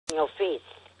your face.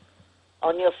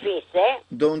 On your face, eh?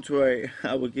 Don't worry,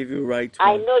 I will give you right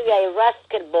I one. know you're a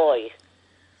rascal boy.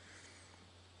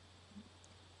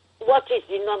 What is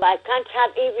the number? I can't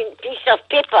have even piece of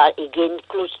paper again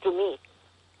close to me.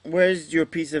 Where's your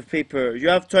piece of paper? You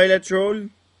have toilet roll?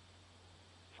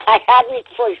 I have it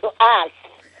for your ass.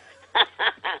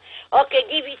 Okay,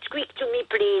 give it quick to me,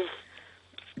 please.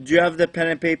 Do you have the pen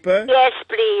and paper? Yes,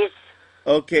 please.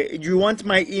 Okay, do you want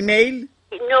my email?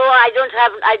 No,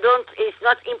 it's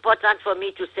not important for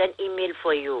me to send email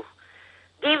for you.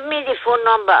 Give me the phone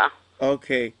number.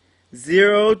 Okay,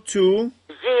 02 02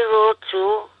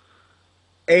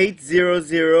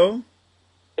 800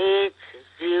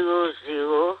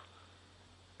 800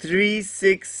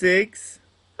 366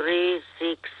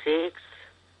 366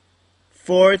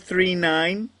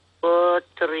 439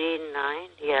 439,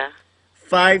 yeah,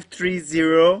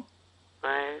 530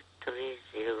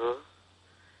 530,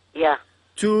 yeah.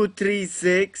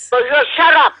 236. So you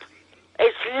shut up.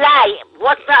 It's lie.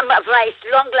 What number? It's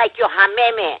long like your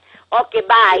Hameme. Okay,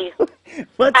 bye.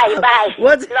 What? Bye.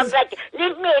 What Long is, like,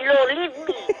 leave me alone. Leave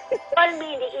me. Call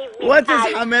me in the evening. what is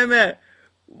Bye. Hameme?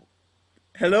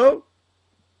 Hello?